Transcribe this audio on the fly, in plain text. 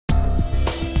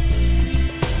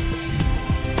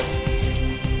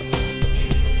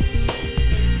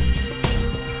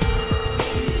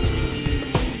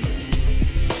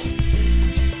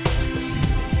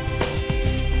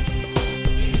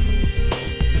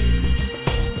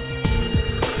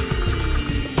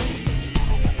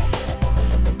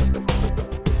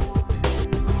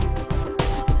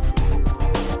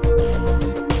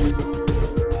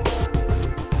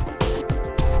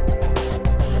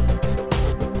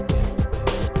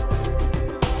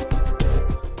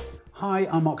Hi,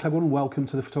 I'm Mark Clegg and welcome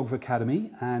to the Photographer Academy,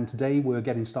 and today we're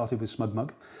getting started with SmugMug.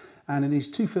 And in these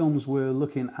two films we're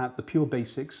looking at the pure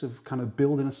basics of kind of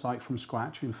building a site from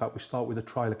scratch. In fact, we start with a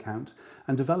trial account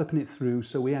and developing it through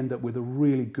so we end up with a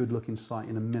really good looking site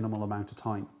in a minimal amount of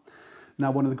time. Now,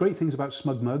 one of the great things about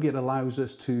SmugMug, it allows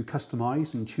us to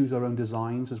customize and choose our own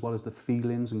designs as well as the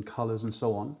feelings and colors and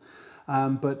so on.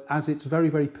 But as it's very,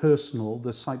 very personal,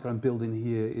 the site that I'm building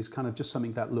here is kind of just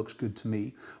something that looks good to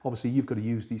me. Obviously, you've got to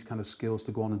use these kind of skills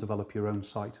to go on and develop your own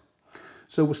site.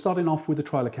 So we're starting off with a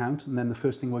trial account, and then the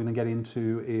first thing we're going to get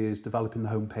into is developing the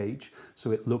home page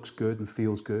so it looks good and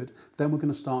feels good. Then we're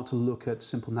going to start to look at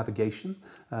simple navigation,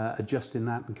 adjusting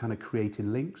that and kind of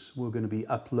creating links. We're going to be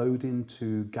uploading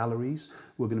to galleries.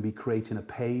 We're going to be creating a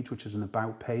page, which is an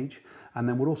about page. And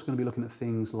then we're also going to be looking at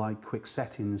things like quick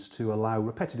settings to allow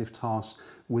repetitive tasks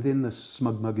within the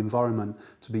SmugMug environment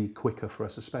to be quicker for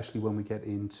us, especially when we get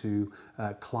into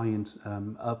client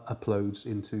uploads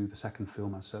into the second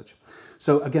film as such.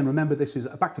 So again, remember, this is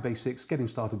a back to basics, getting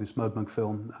started with SmugMug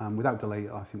film. Without delay,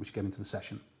 I think we should get into the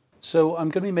session. So I'm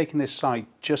going to be making this site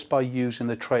just by using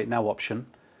the Try It Now option.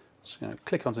 So I'm going to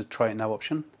click onto the Try It Now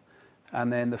option.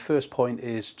 And then the first point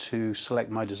is to select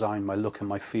my design, my look and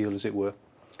my feel, as it were.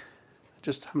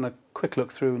 Just having a quick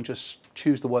look through and just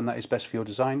choose the one that is best for your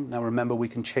design. Now remember, we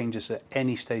can change this at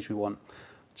any stage we want.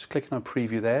 Just clicking on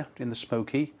preview there in the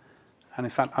smoky. And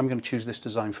in fact, I'm going to choose this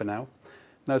design for now.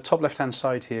 Now, the top left-hand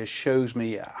side here shows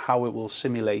me how it will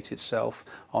simulate itself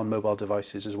on mobile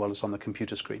devices as well as on the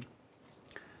computer screen.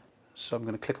 So I'm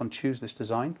going to click on choose this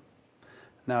design.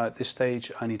 Now at this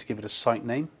stage, I need to give it a site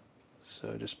name.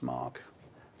 So just mark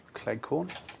Cleghorn.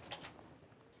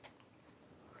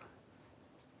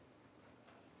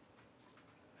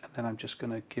 And then I'm just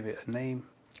going to give it a name,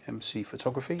 MC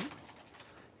Photography.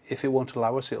 If it won't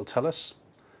allow us, it'll tell us.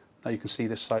 Now you can see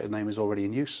this site name is already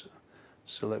in use.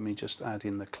 So let me just add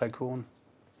in the Cleghorn.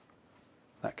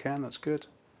 That's good.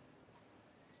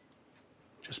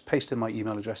 Just paste in my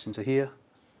email address into here,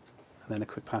 and then a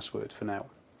quick password for now.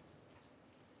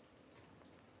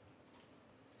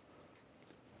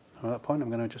 At that point, I'm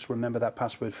going to just remember that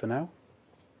password for now.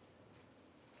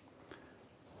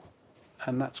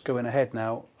 And that's going ahead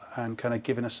now and kind of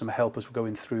giving us some help as we're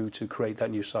going through to create that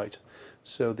new site.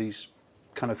 So these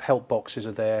kind of help boxes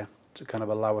are there to kind of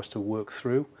allow us to work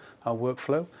through our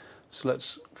workflow. So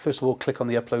let's first of all click on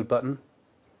the upload button.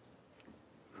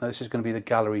 Now this is going to be the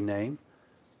gallery name.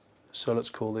 So let's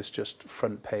call this just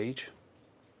front page.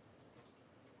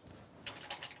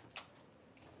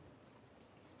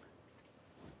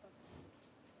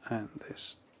 And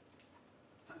this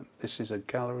is a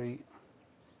gallery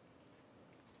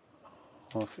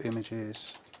of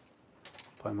images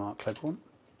by Mark Cleghorn.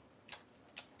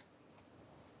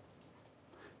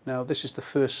 Now this is the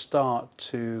first start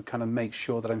to kind of make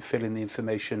sure that I'm filling the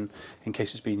information in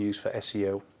case it's being used for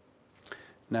SEO.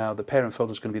 Now the parent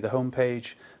folder is going to be the home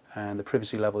page, and the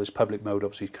privacy level is public mode,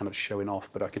 obviously kind of showing off,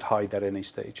 but I could hide that at any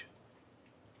stage.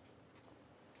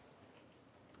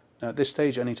 Now at this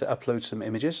stage I need to upload some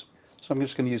images, so I'm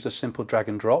just going to use a simple drag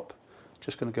and drop.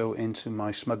 Just going to go into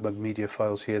my SmugMug media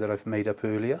files here that I've made up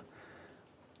earlier.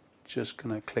 Just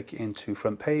going to click into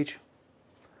front page,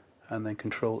 and then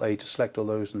Control A to select all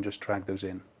those and just drag those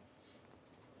in.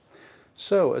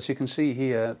 So as you can see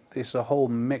here, there's a whole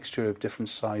mixture of different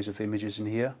size of images in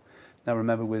here. Now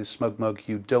remember, with SmugMug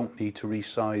you don't need to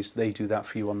resize, they do that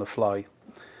for you on the fly.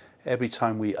 Every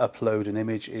time we upload an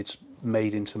image, it's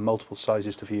made into multiple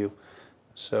sizes to view.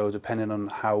 So depending on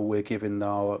how we're giving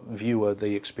our viewer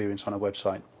the experience on our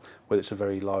website, whether it's a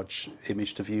very large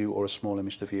image to view or a small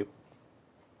image to view,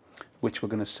 which we're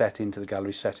going to set into the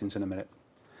gallery settings in a minute.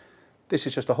 This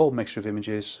is just a whole mixture of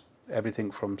images,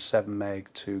 everything from 7 meg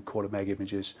to quarter meg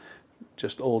images,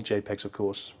 just all JPEGs of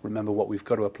course. Remember, what we've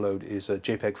got to upload is a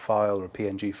JPEG file or a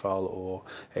PNG file or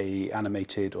a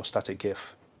animated or static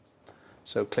GIF.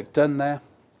 So click done there.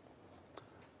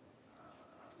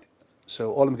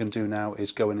 So all I'm going to do now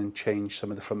is go in and change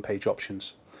some of the front page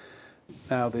options.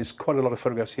 Now there's quite a lot of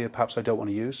photographs here perhaps I don't want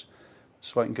to use,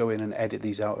 so I can go in and edit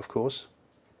these out of course.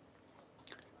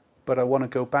 But I want to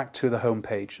go back to the home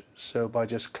page, so by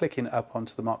just clicking up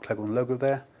onto the Mark Cleghorn logo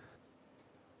there,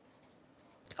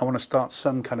 I want to start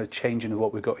some kind of changing of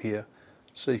what we've got here.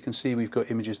 So you can see we've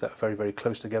got images that are very, very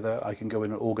close together. I can go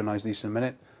in and organize these in a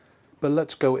minute, but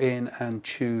let's go in and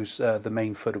choose the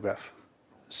main photograph.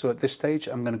 So at this stage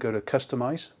I'm going to go to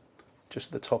Customize, just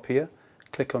at the top here,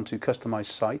 click onto Customize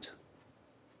Site,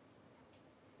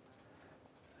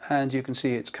 and you can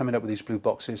see it's coming up with these blue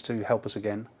boxes to help us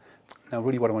again. Now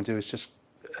really what I want to do is just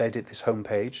edit this home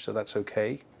page, so that's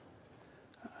okay.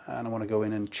 And I want to go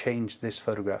in and change this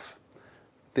photograph.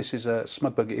 This is a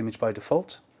SmugMug image by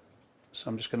default. So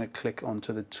I'm just going to click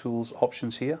onto the Tools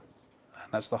options here,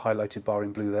 and that's the highlighted bar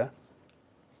in blue there.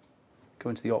 Go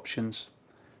into the options,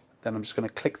 then I'm just going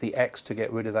to click the X to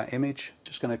get rid of that image.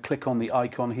 Just going to click on the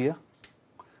icon here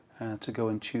to go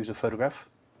and choose a photograph.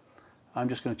 I'm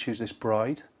just going to choose this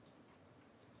bride.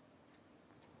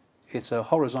 It's a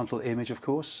horizontal image, of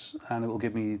course, and it will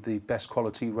give me the best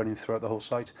quality running throughout the whole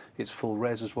site. It's full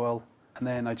res as well. And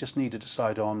then I just need to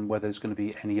decide on whether there's going to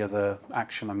be any other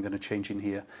action I'm going to change in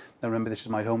here. Now remember, this is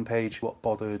my home page. What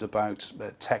bothered about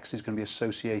text is going to be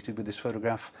associated with this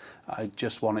photograph. I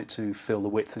just want it to fill the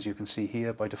width, as you can see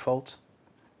here, by default.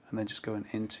 And then just going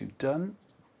into done.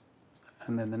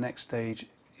 And then the next stage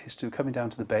is to coming down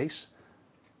to the base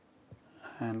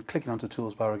and clicking onto the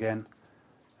tools bar again.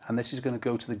 And this is going to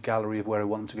go to the gallery of where I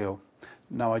want them to go.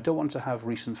 Now I don't want to have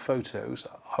recent photos,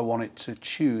 I want it to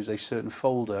choose a certain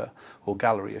folder, or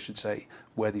gallery I should say,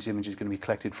 where these images are going to be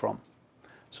collected from.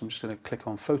 So I'm just going to click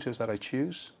on photos that I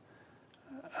choose,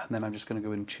 and then I'm just going to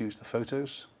go and choose the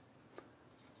photos,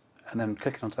 and then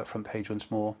clicking onto that front page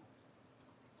once more,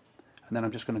 and then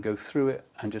I'm just going to go through it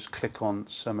and just click on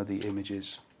some of the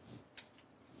images.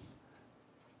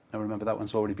 Now remember, that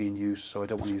one's already been used, so I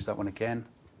don't want to use that one again.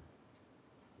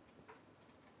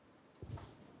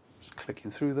 Just clicking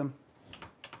through them.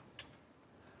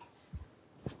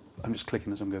 I'm just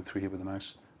clicking as I'm going through here with the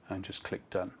mouse, and just click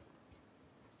done.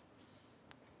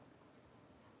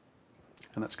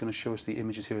 And that's going to show us the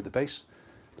images here at the base.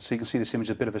 So you can see this image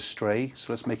is a bit of a stray,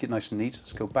 so let's make it nice and neat.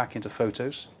 Let's go back into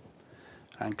photos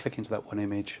and click into that one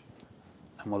image,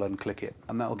 and we'll unclick it.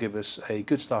 And that'll give us a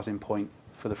good starting point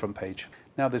for the front page.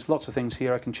 Now there's lots of things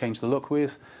here I can change the look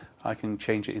with. I can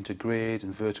change it into grid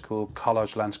and vertical,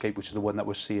 collage landscape, which is the one that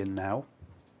we're seeing now.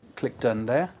 Click done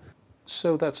there.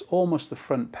 So that's almost the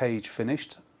front page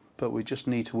finished, but we just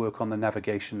need to work on the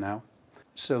navigation now.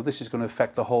 So this is going to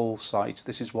affect the whole site.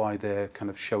 This is why they're kind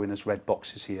of showing us red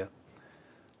boxes here.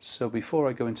 So before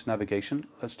I go into navigation,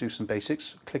 let's do some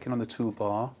basics. Clicking on the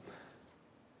toolbar,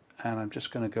 and I'm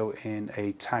just going to go in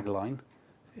a tagline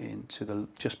into the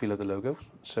just below the logo.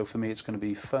 So for me it's going to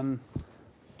be fun,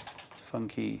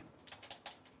 funky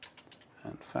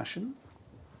and fashion.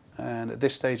 And at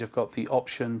this stage I've got the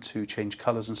option to change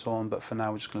colours and so on, but for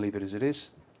now we're just going to leave it as it is.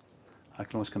 I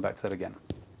can always come back to that again.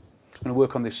 I'm going to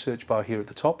work on this search bar here at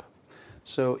the top.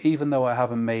 So even though I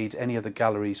haven't made any of the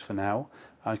galleries for now,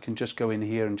 I can just go in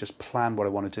here and just plan what I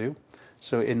want to do.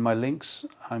 So in my links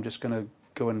I'm just going to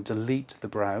go and delete the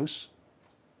browse,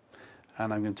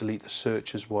 and I'm going to delete the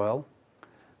search as well,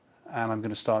 and I'm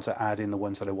going to start to add in the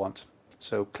ones that I want.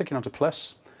 So clicking onto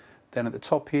plus, then at the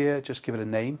top here just give it a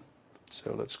name,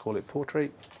 so let's call it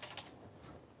portrait,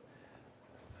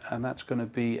 and that's going to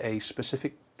be a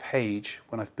specific page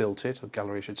when I've built it, or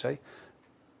gallery I should say.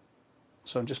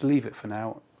 So I'm just leave it for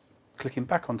now, clicking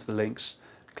back onto the links,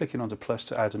 clicking onto plus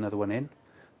to add another one in.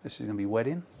 This is going to be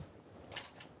wedding.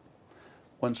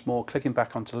 Once more clicking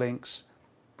back onto links,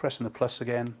 pressing the plus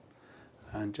again,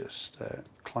 and just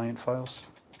client files.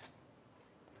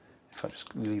 If I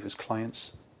just leave as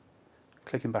clients,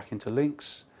 clicking back into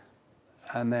links,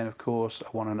 and then of course I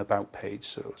want an about page,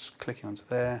 so it's clicking onto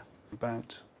there,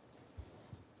 about.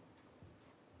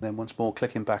 Then once more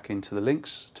clicking back into the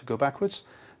links to go backwards.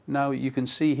 Now you can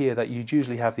see here that you'd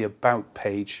usually have the about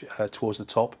page towards the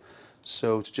top,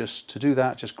 so to do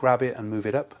that just grab it and move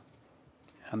it up,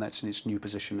 and that's in its new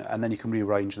position, and then you can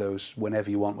rearrange those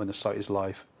whenever you want when the site is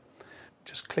live.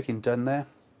 Just clicking done there.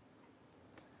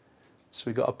 So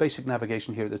we've got our basic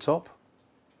navigation here at the top.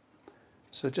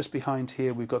 So just behind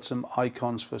here we've got some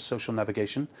icons for social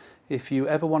navigation. If you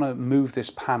ever want to move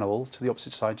this panel to the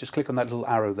opposite side, just click on that little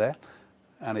arrow there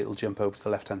and it'll jump over to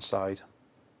the left hand side.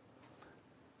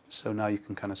 So now you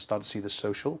can kind of start to see the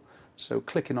social. So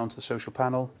clicking onto the social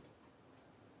panel,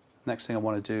 next thing I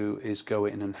want to do is go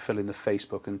in and fill in the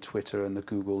Facebook and Twitter and the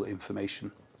Google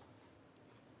information.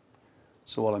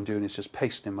 So all I'm doing is just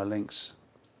pasting in my links.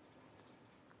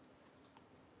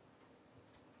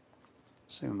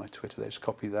 Same with my Twitter there, just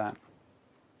copy that.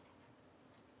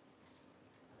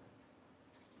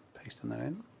 Pasting that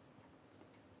in.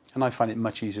 And I find it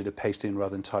much easier to paste in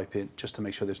rather than type in, just to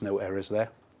make sure there's no errors there.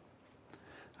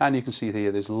 And you can see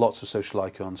here there's lots of social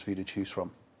icons for you to choose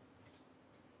from.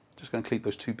 Just going to keep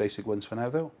those two basic ones for now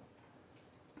though.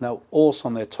 Now also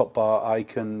on their top bar I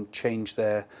can change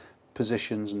their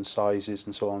positions and sizes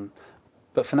and so on,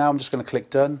 but for now I'm just going to click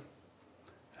done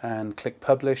and click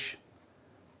publish,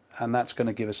 and that's going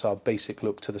to give us our basic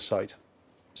look to the site.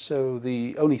 So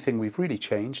the only thing we've really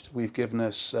changed, we've given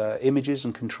us images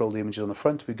and control the images on the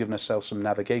front, we've given ourselves some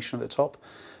navigation at the top,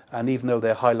 And even though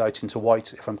they're highlighting to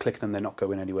white, if I'm clicking them, they're not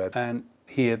going anywhere. And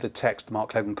here the text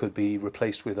Mark Clegg could be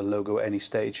replaced with a logo at any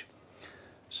stage.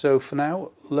 So for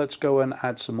now, let's go and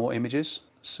add some more images.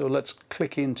 So let's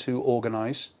click into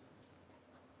Organize,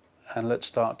 and let's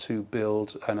start to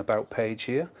build an About page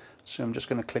here. So I'm just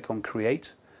going to click on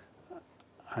Create,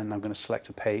 and I'm going to select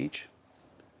a page.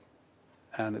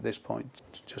 And at this point,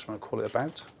 just want to call it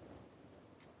About.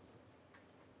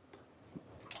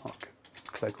 Mark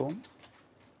Cleghorn.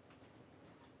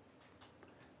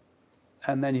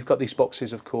 And then you've got these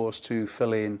boxes, of course, to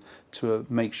fill in to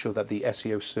make sure that the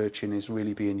SEO searching is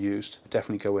really being used.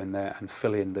 Definitely go in there and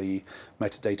fill in the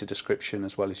metadata description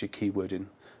as well as your keywording.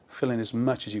 Fill in as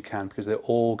much as you can because they're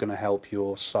all going to help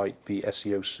your site be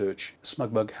SEO search.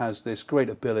 SmugMug has this great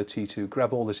ability to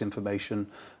grab all this information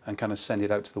and kind of send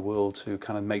it out to the world to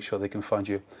kind of make sure they can find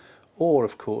you. Or,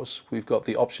 of course, we've got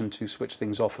the option to switch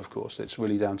things off, of course. It's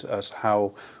really down to us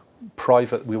how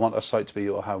private we want our site to be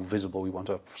or how visible we want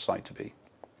our site to be.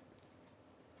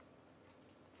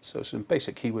 So some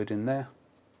basic keyword in there.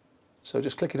 So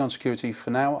just clicking on security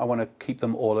for now, I want to keep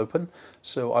them all open.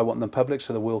 So I want them public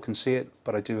so the world can see it,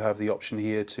 but I do have the option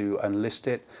here to unlist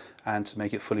it and to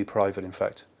make it fully private, in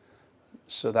fact.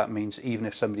 So that means even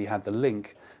if somebody had the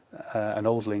link, an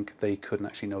old link, they couldn't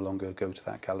actually no longer go to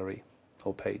that gallery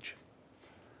or page.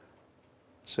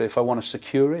 So if I want to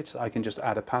secure it, I can just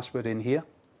add a password in here.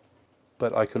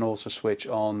 But I can also switch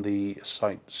on the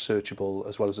site searchable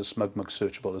as well as the SmugMug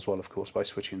searchable as well, of course, by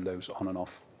switching those on and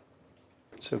off.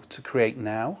 So to create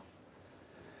now,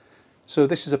 so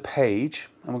this is a page,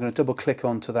 and we're going to double click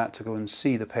onto that to go and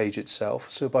see the page itself.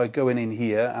 So by going in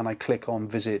here and I click on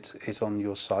visit it on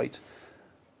your site,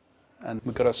 and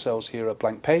we've got ourselves here a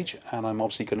blank page, and I'm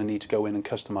obviously going to need to go in and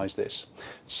customize this.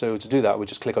 So to do that, we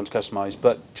just click on to customize.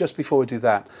 But just before we do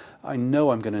that, I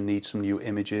know I'm going to need some new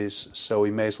images, so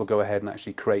we may as well go ahead and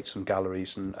actually create some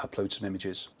galleries and upload some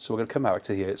images. So we're going to come back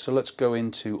to here. So let's go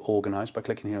into Organize by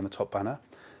clicking here on the top banner.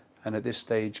 And at this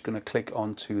stage, going to click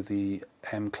onto the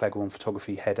M Cleghorn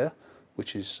Photography header,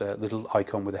 which is a little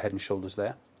icon with the head and shoulders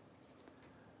there.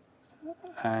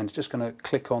 And just going to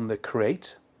click on the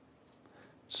Create.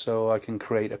 So I can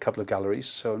create a couple of galleries.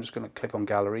 So I'm just going to click on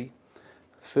Gallery.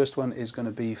 The first one is going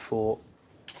to be for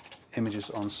images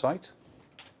on site.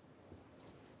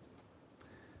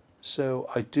 So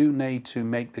I do need to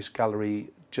make this gallery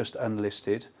just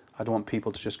unlisted. I don't want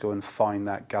people to just go and find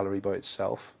that gallery by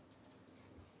itself.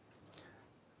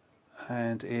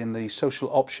 And in the social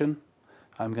option,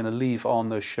 I'm going to leave on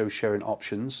the show sharing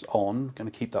options on. I'm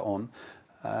going to keep that on,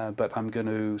 but I'm going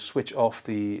to switch off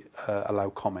the allow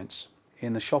comments.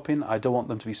 In the shopping, I don't want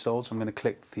them to be sold, so I'm going to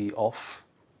click the off.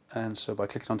 And so by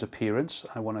clicking onto appearance,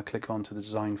 I want to click onto the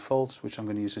design fonts, which I'm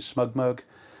going to use as SmugMug.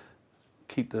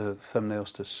 Keep the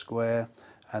thumbnails to square,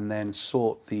 and then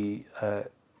sort the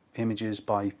images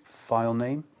by file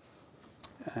name.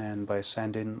 And by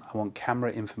ascending, I want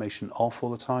camera information off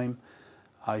all the time.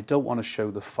 I don't want to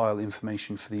show the file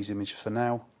information for these images for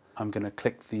now. I'm going to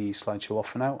click the slideshow off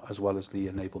for now, as well as the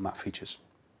enable map features.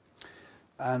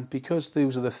 And because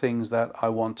those are the things that I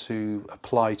want to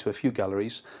apply to a few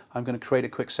galleries, I'm going to create a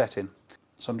quick setting.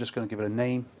 So I'm just going to give it a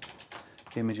name,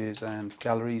 images and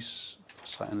galleries for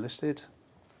site unlisted.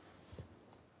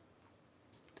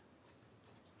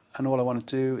 And all I want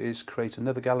to do is create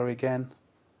another gallery again.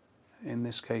 In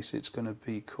this case, it's going to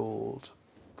be called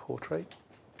Portrait.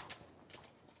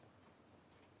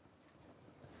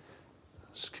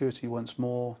 Security once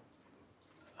more,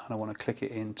 and I want to click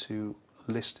it into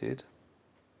listed.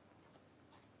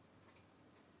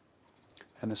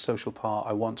 And the social part,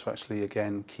 I want to actually,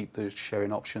 again, keep the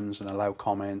sharing options and allow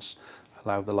comments,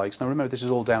 allow the likes. Now remember, this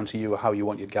is all down to you, how you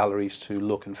want your galleries to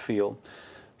look and feel.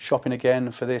 Shopping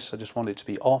again, for this, I just want it to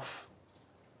be off.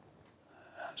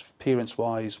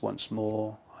 Appearance-wise, once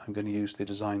more, I'm going to use the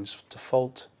design's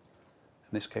default.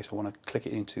 In this case, I want to click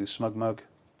it into SmugMug.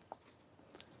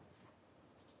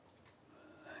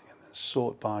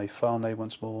 Sort by file name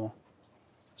once more.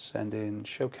 Send in,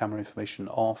 show camera information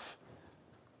off.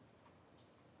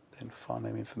 Then file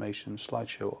name information,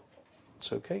 slideshow,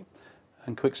 it's okay.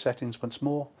 And quick settings once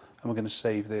more, and we're going to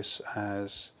save this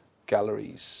as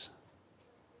galleries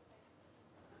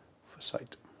for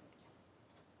site.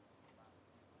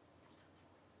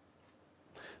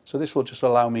 So this will just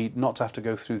allow me not to have to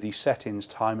go through these settings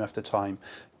time after time.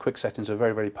 Quick settings are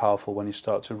very, very powerful when you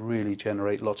start to really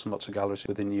generate lots and lots of galleries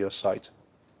within your site.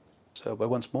 So by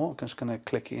once more, I'm just going to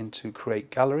click into create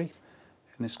gallery.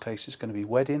 In this case, it's going to be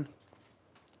wedding.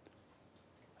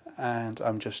 And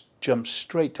I'm just jump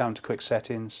straight down to quick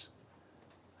settings.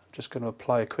 I'm just going to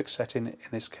apply a quick setting. In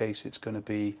this case, it's going to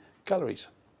be galleries.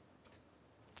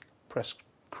 Press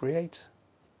create.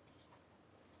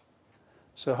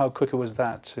 So how quicker was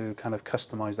that to kind of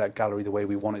customize that gallery the way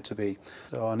we want it to be.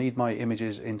 So I need my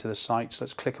images into the site, so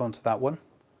let's click onto that one.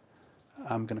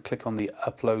 I'm going to click on the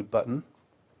upload button,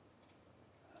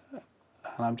 and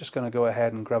I'm just going to go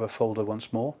ahead and grab a folder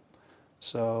once more.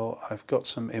 So I've got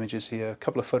some images here, a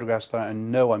couple of photographs that I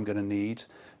know I'm going to need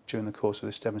during the course of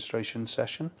this demonstration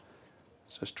session.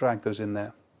 So let's drag those in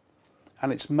there.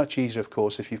 And it's much easier, of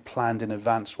course, if you've planned in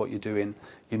advance what you're doing,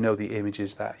 you know the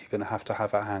images that you're going to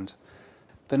have at hand.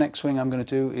 The next thing I'm going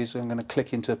to do is I'm going to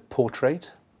click into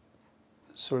Portrait.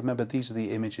 So remember, these are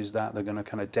the images that they're going to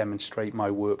kind of demonstrate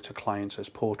my work to clients as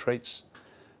portraits.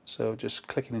 So just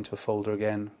clicking into a folder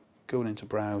again, going into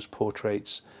Browse,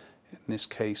 Portraits. In this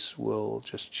case, we'll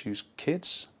just choose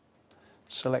Kids.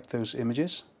 Select those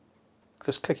images.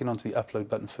 Just clicking onto the Upload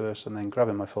button first and then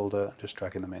grabbing my folder and just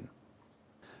dragging them in.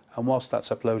 And whilst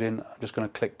that's uploading, I'm just going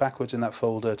to click backwards in that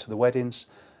folder to the weddings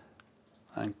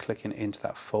and clicking into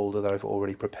that folder that I've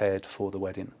already prepared for the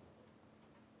wedding.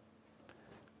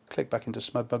 Click back into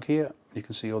SmugMug here, you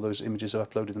can see all those images have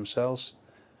uploaded themselves.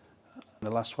 And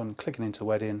the last one, clicking into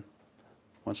wedding,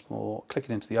 once more,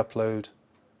 clicking into the upload,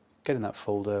 getting that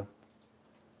folder,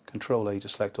 Control A to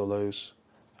select all those,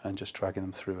 and just dragging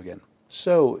them through again.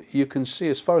 So you can see,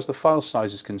 as far as the file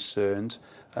size is concerned,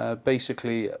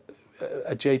 basically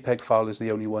a JPEG file is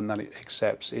the only one that it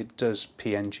accepts. It does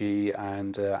PNG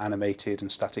and animated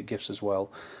and static GIFs as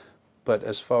well. But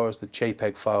as far as the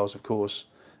JPEG files, of course,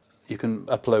 you can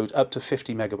upload up to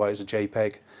 50 megabytes of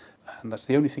JPEG, and that's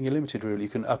the only thing you're limited really. You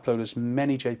can upload as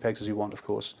many JPEGs as you want, of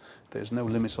course. There's no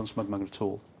limits on SmugMug at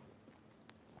all.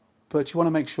 But you want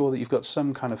to make sure that you've got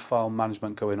some kind of file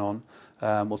management going on.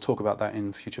 We'll talk about that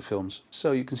in future films.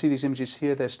 So you can see these images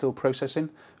here, they're still processing.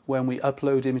 When we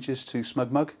upload images to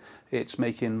SmugMug, it's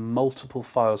making multiple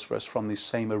files for us from the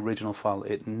same original file.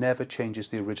 It never changes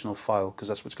the original file because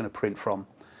that's what it's going to print from.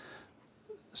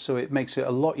 So it makes it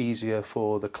a lot easier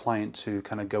for the client to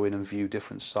kind of go in and view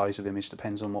different size of image,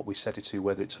 depends on what we set it to,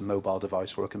 whether it's a mobile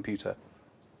device or a computer.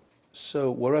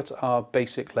 So we're at our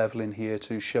basic level in here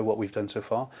to show what we've done so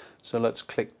far. So let's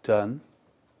click Done.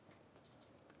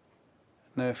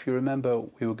 Now if you remember,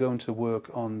 we were going to work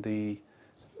on the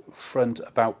front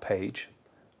About page,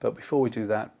 but before we do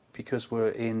that, because we're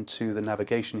into the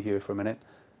navigation here for a minute,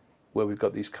 where we've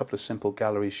got these couple of simple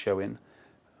galleries showing,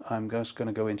 I'm just going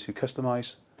to go into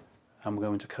Customize, and we're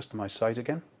going to Customize Site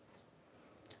again.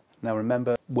 Now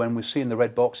remember, when we're seeing the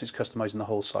red box, it's customizing the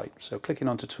whole site. So clicking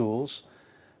onto Tools,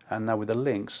 and now with the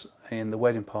links in the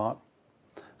wedding part,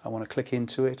 I want to click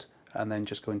into it and then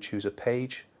just go and choose a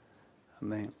page,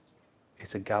 and then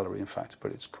it's a gallery in fact,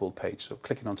 but it's called page. So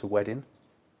clicking onto wedding,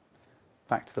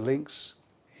 back to the links,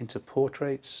 into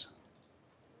portraits,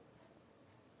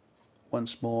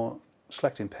 once more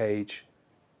selecting page,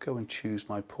 go and choose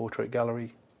my portrait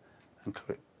gallery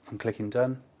and clicking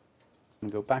done,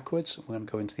 and go backwards. We're going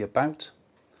to go into the about,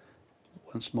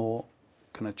 once more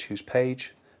going to choose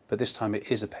page, but this time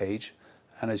it is a page,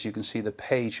 and as you can see the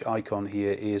page icon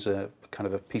here is a kind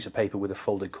of a piece of paper with a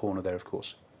folded corner there, of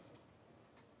course.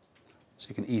 So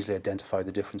you can easily identify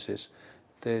the differences.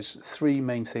 There's three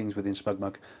main things within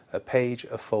SmugMug: a page,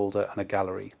 a folder and a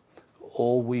gallery.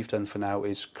 All we've done for now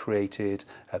is created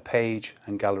a page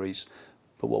and galleries,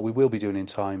 but what we will be doing in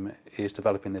time is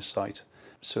developing this site.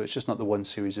 So it's just not the one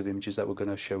series of images that we're going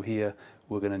to show here.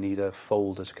 We're going to need a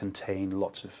folder to contain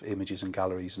lots of images and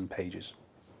galleries and pages.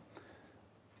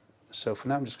 So for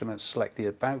now I'm just going to select the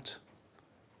about,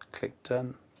 click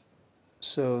done.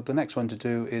 So the next one to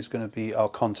do is going to be our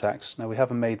contacts. Now we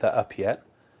haven't made that up yet,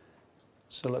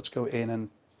 so let's go in and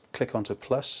click onto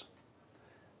plus,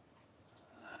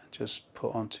 just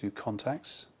put onto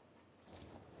contacts,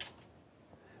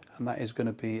 and that is going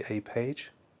to be a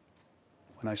page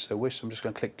when I so wish. So I'm just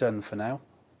going to click done for now.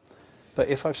 But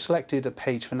if I've selected a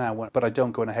page for now, but I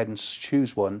don't go ahead and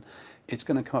choose one, it's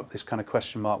going to come up with this kind of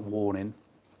question mark warning.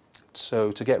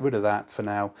 So to get rid of that for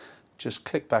now, just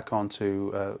click back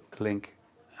onto the link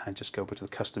and just go to the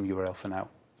custom URL for now.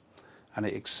 And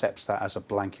it accepts that as a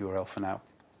blank URL for now.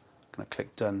 I'm going to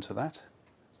click done to that,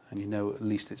 and you know at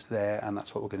least it's there, and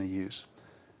that's what we're going to use.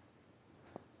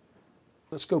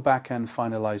 Let's go back and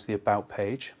finalize the about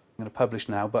page. I'm going to publish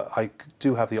now, but I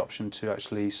do have the option to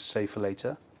actually save for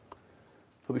later.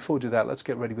 But before we do that, let's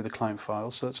get ready with the client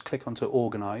file. So let's click onto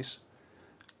Organize.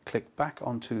 Click back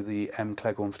onto the M.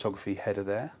 Cleghorn Photography header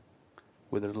there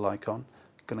with a little icon.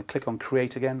 I'm going to click on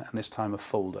Create again, and this time a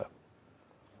folder.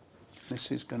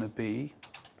 This is going to be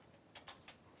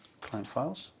client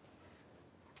files.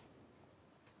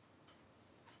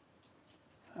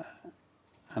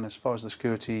 And as far as the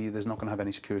security, there's not going to have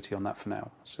any security on that for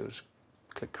now. So just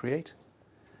click Create,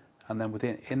 and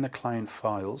then in the client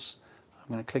files, I'm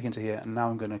going to click into here, and now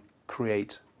I'm going to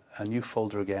create a new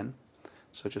folder again.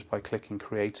 So just by clicking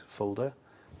Create Folder,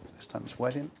 this time it's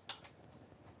Wedding,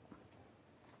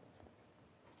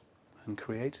 and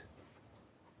Create.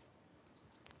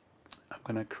 I'm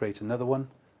going to create another one,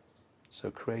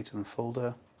 so Create and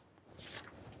Folder,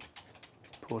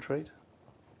 Portrait,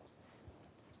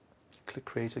 click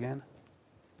Create again,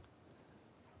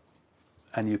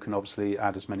 and you can obviously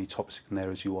add as many topics in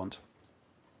there as you want.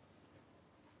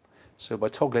 So by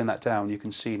toggling that down, you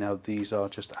can see now these are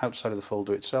just outside of the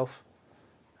folder itself.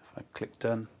 If I click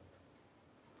Done,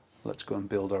 let's go and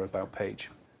build our About page.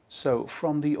 So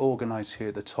from the Organize here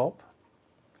at the top,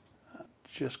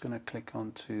 just going to click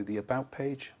onto the About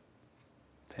page,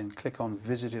 then click on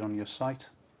Visit it on your site,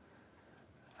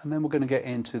 and then we're going to get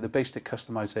into the basic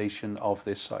customization of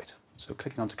this site. So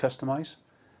clicking onto Customize,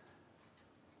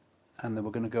 and then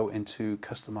we're going to go into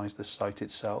Customize the site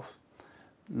itself.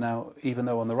 Now, even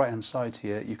though on the right hand side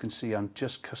here you can see I'm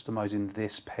just customizing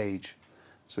this page,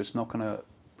 so it's not going to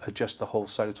adjust the whole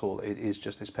site at all, it is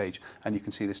just this page, and you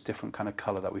can see this different kind of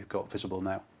color that we've got visible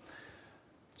now.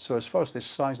 So as far as this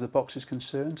size of the box is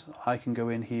concerned, I can go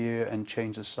in here and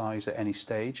change the size at any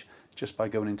stage just by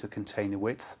going into container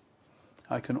width.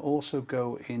 I can also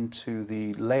go into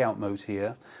the layout mode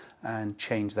here and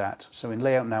change that. So in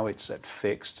layout now it's at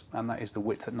fixed, and that is the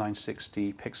width at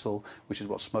 960 pixel, which is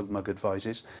what SmugMug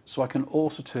advises. So I can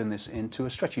also turn this into a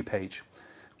stretchy page,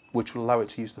 which will allow it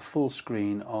to use the full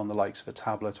screen on the likes of a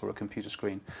tablet or a computer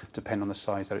screen, depending on the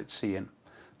size that it's seeing.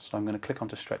 So I'm going to click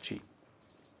onto stretchy.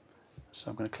 So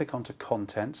I'm going to click onto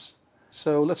contents.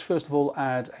 So let's first of all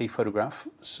add a photograph.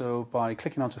 So by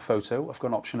clicking onto photo, I've got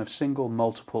an option of single,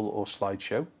 multiple or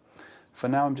slideshow. For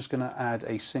now I'm just going to add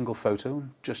a single photo,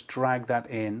 just drag that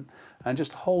in and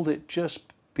just hold it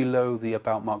just below the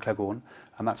About Mark Leghorn,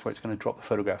 and that's where it's going to drop the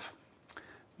photograph.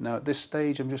 Now at this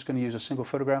stage I'm just going to use a single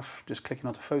photograph, just clicking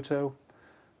onto photo,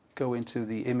 go into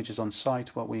the images on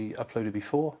site, what we uploaded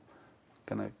before,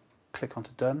 I'm going to click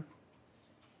onto done.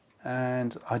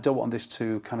 And I don't want this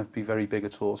to kind of be very big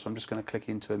at all, so I'm just going to click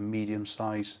into a medium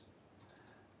size.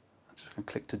 I'm just going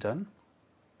to click to done.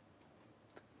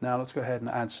 Now let's go ahead and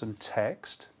add some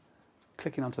text.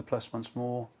 Clicking onto the plus once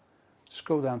more,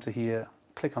 scroll down to here,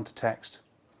 click onto text,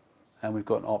 and we've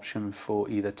got an option for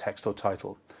either text or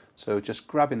title. So just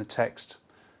grabbing the text,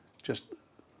 just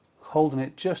holding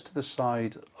it just to the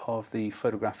side of the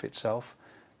photograph itself,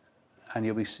 and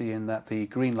you'll be seeing that the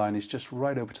green line is just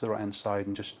right over to the right hand side,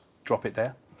 and just drop it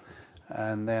there.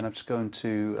 And then I'm just going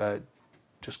to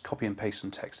just copy and paste some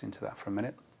text into that for a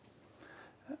minute.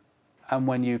 And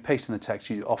when you paste in the text,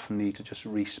 you often need to just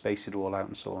respace it all out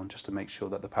and so on, just to make sure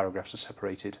that the paragraphs are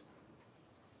separated.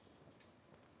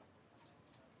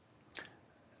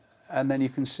 And then you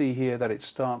can see here that it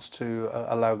starts to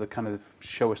allow the kind of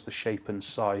show us the shape and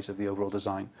size of the overall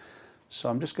design. So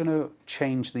I'm just going to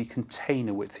change the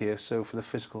container width here, so for the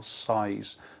physical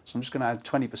size. So I'm just going to add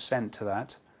 20% to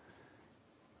that.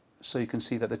 So you can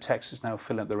see that the text is now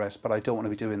filling up the rest, but I don't want to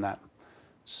be doing that.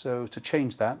 So to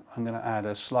change that, I'm going to add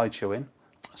a slideshow in.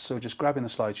 So just grabbing the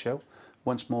slideshow,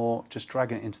 once more just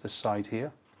dragging it into the side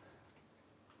here.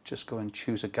 Just go and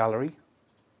choose a gallery.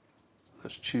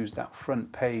 Let's choose that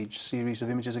front page series of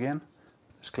images again.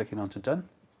 Just clicking onto done.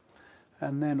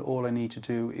 And then all I need to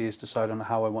do is decide on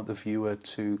how I want the viewer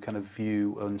to kind of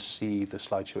view and see the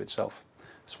slideshow itself,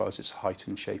 as far as its height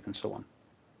and shape and so on.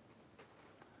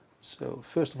 So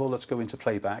first of all, let's go into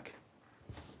playback,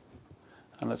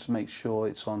 and let's make sure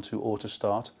it's on to auto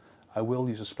start. I will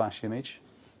use a splash image.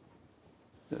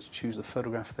 Let's choose the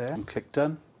photograph there and click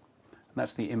done. And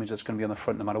that's the image that's going to be on the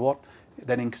front no matter what.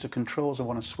 Then into controls, I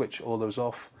want to switch all those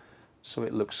off so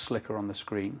it looks slicker on the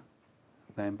screen.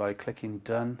 Then by clicking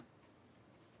done,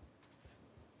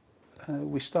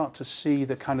 we start to see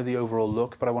the kind of the overall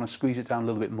look, but I want to squeeze it down a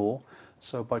little bit more.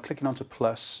 So by clicking onto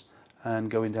plus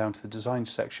and going down to the design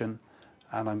section,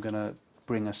 and I'm going to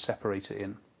bring a separator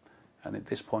in, and at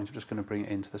this point I'm just going to bring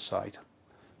it into the side.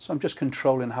 So I'm just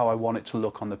controlling how I want it to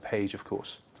look on the page, of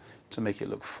course, to make it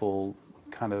look full,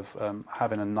 kind of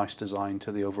having a nice design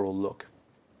to the overall look.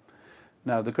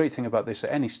 Now the great thing about this,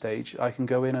 at any stage I can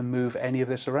go in and move any of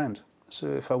this around. So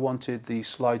if I wanted the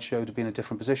slideshow to be in a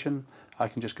different position, I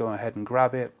can just go ahead and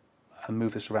grab it and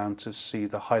move this around to see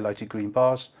the highlighted green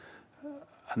bars,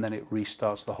 and then it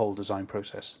restarts the whole design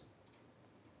process.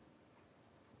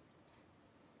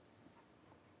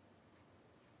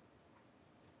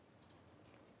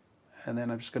 And then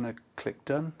I'm just going to click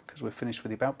done because we're finished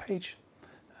with the about page,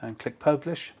 and click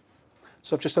publish.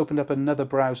 So I've just opened up another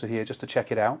browser here just to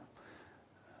check it out.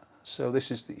 So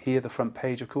this is here the front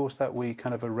page, of course, that we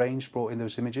kind of arranged, brought in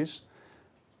those images.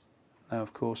 Now,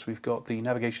 of course, we've got the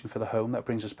navigation for the home. That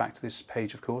brings us back to this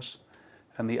page, of course.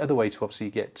 And the other way to obviously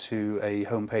get to a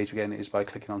home page again is by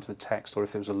clicking onto the text, or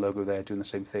if there was a logo there, doing the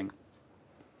same thing.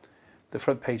 The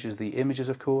front page is the images,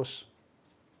 of course.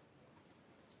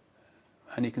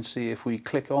 And you can see if we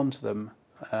click onto them,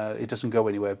 it doesn't go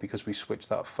anywhere because we switched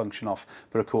that function off.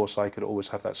 But of course, I could always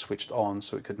have that switched on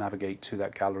so it could navigate to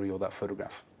that gallery or that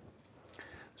photograph.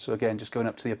 So again, just going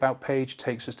up to the About page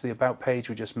takes us to the About page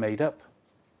we just made up.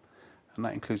 And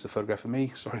that includes the photograph of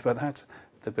me, sorry about that,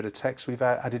 the bit of text we've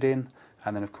added in,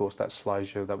 and then of course that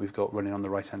slideshow that we've got running on the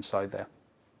right hand side there.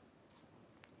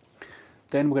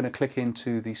 Then we're going to click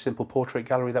into the simple portrait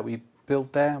gallery that we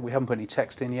built there. We haven't put any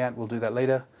text in yet, we'll do that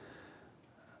later.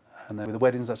 And then with the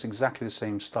weddings, that's exactly the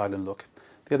same style and look.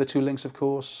 The other two links, of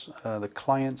course, the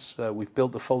clients, we've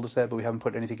built the folders there, but we haven't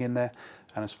put anything in there.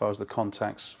 And as far as the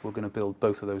contacts, we're going to build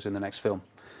both of those in the next film.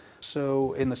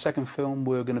 So in the second film,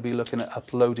 we're going to be looking at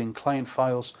uploading client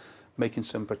files, making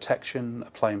some protection,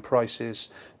 applying prices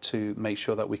to make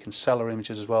sure that we can sell our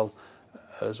images as well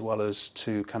as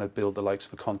to kind of build the likes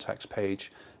of a contacts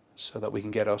page so that we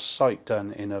can get our site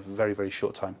done in a very, very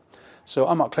short time. So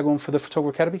I'm Mark Clegg for the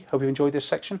Photographer Academy. Hope you enjoyed this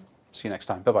section. See you next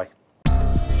time. Bye-bye.